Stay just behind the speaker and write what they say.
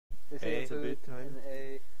They say Hey, a it's a boot boot time. and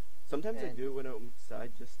A. Sometimes I and- do it when I'm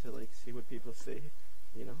outside just to like see what people say,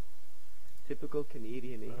 you know? Typical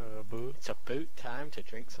Canadian, eh? Boot. It's about time to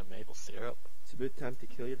drink some maple syrup. It's about time to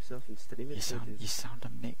kill yourself and stream it. You sound a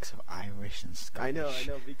mix of Irish and Scottish. I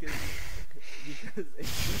know, because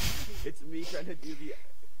it's me trying to do the,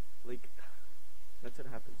 like, that's what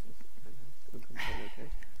happens. Don't come from,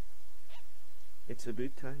 okay? It's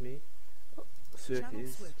about time, eh? So it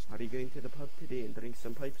is. Are you going to the pub today and drink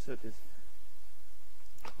some pipe sodas?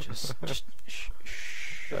 Just shh.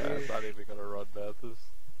 I'm not even gonna run Mathis.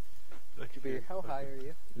 Jabir, how high are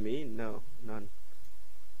you? Me? No, none.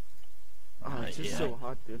 Oh, it's just so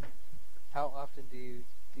hot, dude. How often do you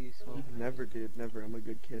smoke? Never, dude, never. I'm a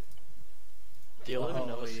good kid. Do you live in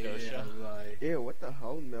Nova Scotia? Ew, what the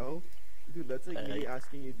hell? No. Dude, that's like me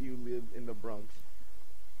asking you, do you live in the Bronx?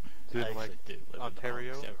 Dude, I actually like do live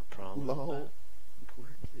Ontario? in the Bronx. You have a problem with Lol. Poor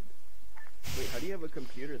kid. Wait, how do you have a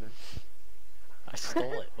computer then? that? I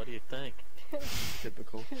stole it. What do you think?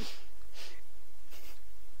 Typical. Just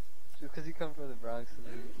because you come from the Bronx.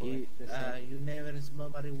 You never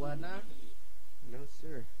smoke marijuana? No,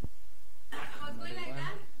 sir.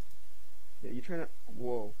 Marijuana? Yeah, you trying to...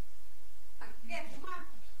 Whoa.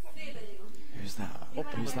 Who's that?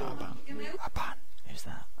 Who's that about? Aban. Who's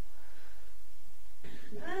that?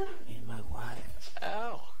 And my wife.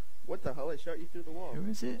 Ow! What the hell? I shot you through the wall. Who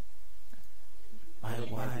is it? My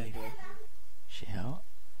wife. She hot?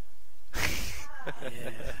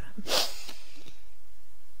 Yeah.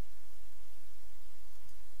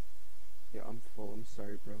 Yeah, I'm full. I'm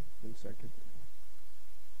sorry, bro. 1 second.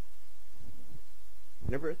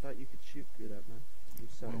 Never thought you could shoot through that, man. I'm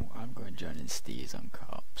sorry. Well, I'm going joining Steve's on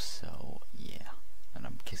cops, so yeah. And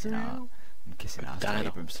I'm kissing out. I'm kissing out Dino.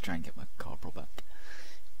 Abrams to try and get my corporal back.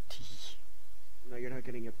 No, you're not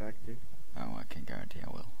getting it back, dude. Oh, I can guarantee I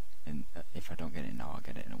will. And if I don't get it now, I'll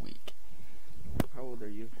get it in a week. How old are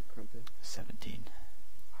you, Crumpet? 17.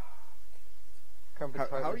 How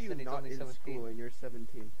are you not in school and you're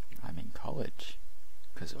 17? I'm in college.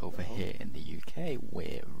 Because over here in the UK,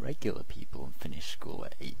 we're regular people and finish school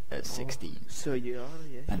at 16. So you are,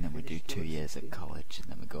 yeah. And then we do 2 years at college,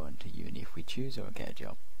 and then we go into uni if we choose or get a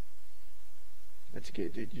job. That's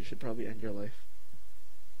good, dude. You should probably end your life.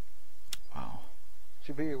 Wow.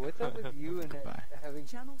 Jabir, what's up with you and Goodbye. having...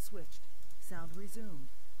 Channel switched. Sound resumed.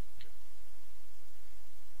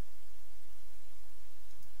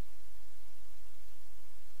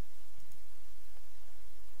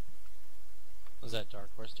 Was that Dark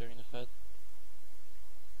Horse during the Fed?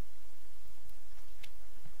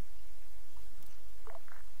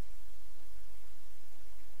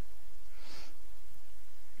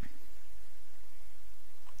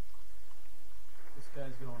 This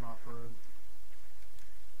guy's going off-road.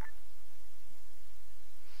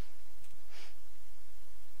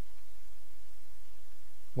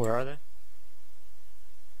 Where are they?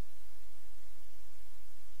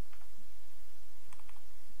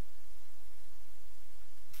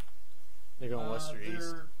 They're going west or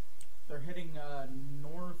east? They're heading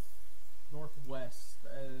northwest.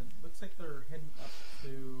 Looks like they're heading up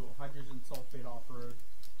to hydrogen sulfate off-road.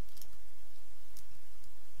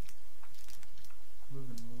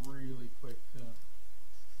 Moving really quick too.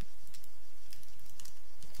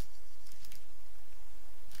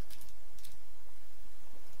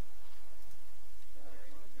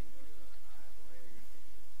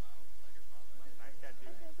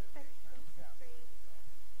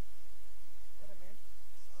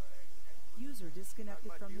 User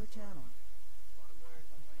disconnected from your channel.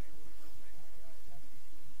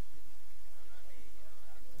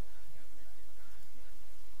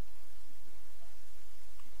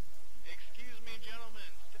 Excuse me,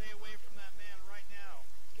 gentlemen. Stay away from that man right now.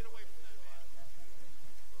 Get away from that man.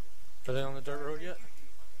 Are they on the dirt road yet?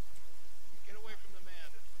 Get away from the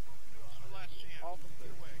man. It's your last chance.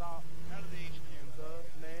 Get away. Stop. Out of the HQ. The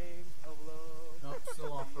name of love. Nope,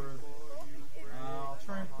 still off-road. I'll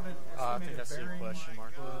try and put an I think estimated I see a bearing. question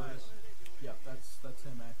mark. Yep, that's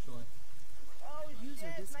him actually. User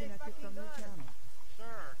disconnected from your channel.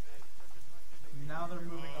 Sir. Now they're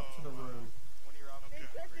moving up to the road. When you're out,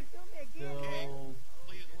 They'll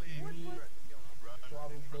please leave. meet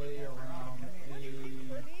probably around AI1.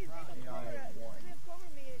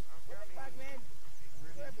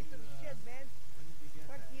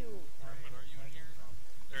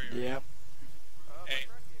 Yep. Hey.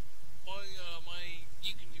 Well,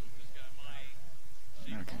 you can deal with this guy.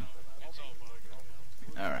 Okay. It's all bug.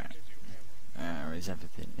 Alright. Is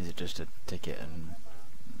everything? Is it just a ticket and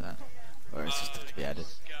that? Or is it stuff to be added?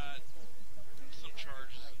 Got some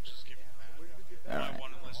charges. Just give him that. Alright.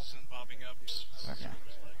 One list isn't popping up. Okay.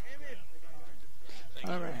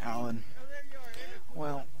 Alright, I'll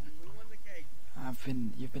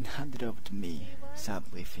you've been handed over to me,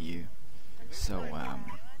 sadly for you. So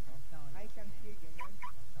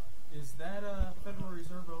Is that Federal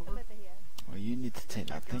Reserve over? well, you need to take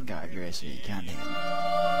that thing out of your ear so you can hear me.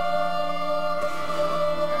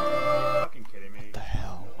 Fucking kidding me. What the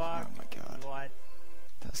hell? Oh my god. What?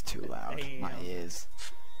 That's too loud. My ears.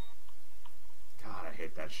 God, I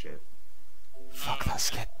hate that shit. Fuck, that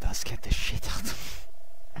scared the shit out of me.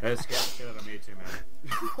 That scared the shit out of me too, man.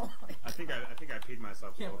 I think I peed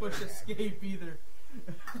myself. Can't push escape either.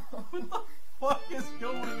 What the fuck is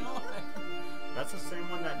going on? That's the same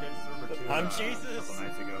one that did server 2 I'm a Jesus. couple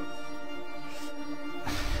nights ago.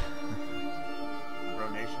 Bro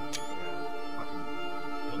Nation? Yeah. Fucking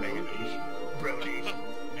Megan Nation. Bro Nation.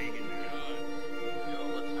 Megan Nation. Yo,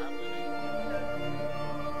 what's happening?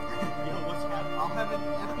 Yo, what's happening? I'll have an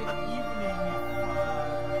epic evening.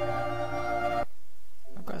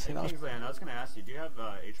 I've got to say that was Kingsland, I was gonna ask you, do you have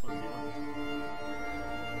H1Z1?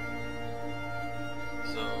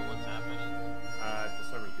 So, what's happening? The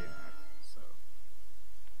server's being hacked, so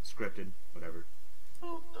scripted, whatever.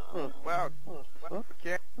 Wow.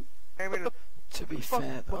 Okay. to be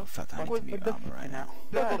fair though. In fact, I need to mute armor right now.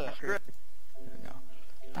 There we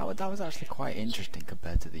go. That was actually quite interesting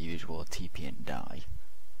compared to the usual TP and die.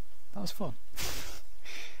 That was fun.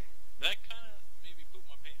 That kind of made me poop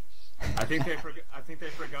my pants. I think they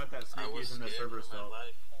forgot that Sneaky's in the server still.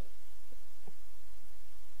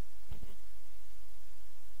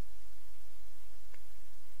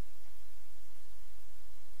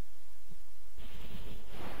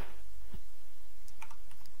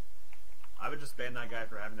 I would just ban that guy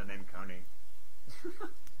for having the name Coney.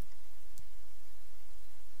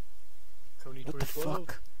 Coney What the 2012.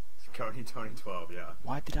 fuck? Coney Tony 12, yeah.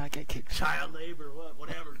 Why did I get kicked? Child labor,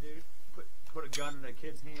 whatever, dude. Put a gun in a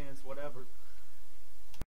kid's hands, whatever.